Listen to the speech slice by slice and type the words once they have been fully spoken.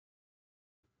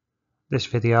This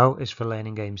video is for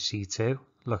Learning Game C2,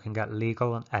 looking at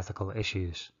legal and ethical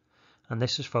issues, and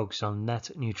this is focused on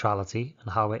net neutrality and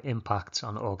how it impacts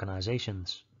on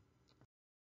organisations.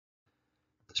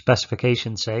 The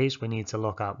specification says we need to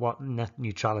look at what net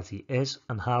neutrality is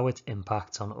and how it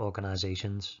impacts on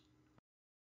organisations.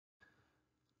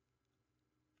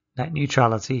 Net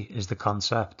neutrality is the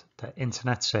concept that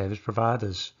internet service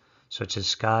providers such as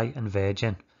Sky and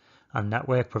Virgin and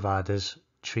network providers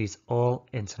treat all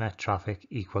internet traffic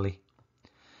equally.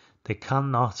 They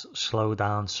cannot slow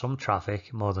down some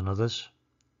traffic more than others.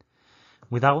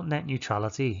 Without net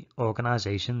neutrality,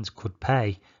 organisations could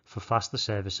pay for faster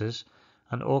services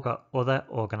and other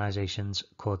organisations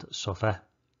could suffer.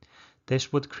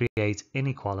 This would create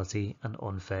inequality and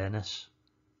unfairness.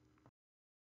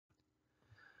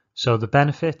 So the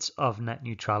benefits of net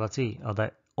neutrality are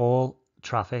that all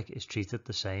traffic is treated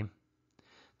the same.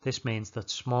 This means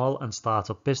that small and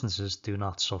startup businesses do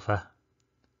not suffer.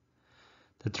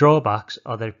 The drawbacks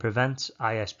are that it prevents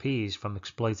ISPs from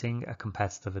exploiting a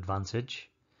competitive advantage,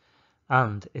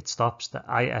 and it stops the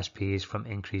ISPs from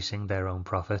increasing their own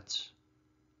profits.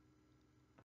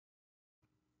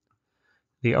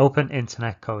 The Open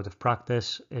Internet Code of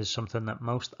Practice is something that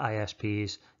most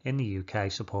ISPs in the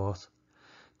UK support.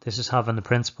 This is having the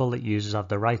principle that users have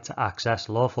the right to access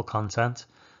lawful content,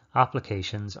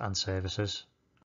 applications and services.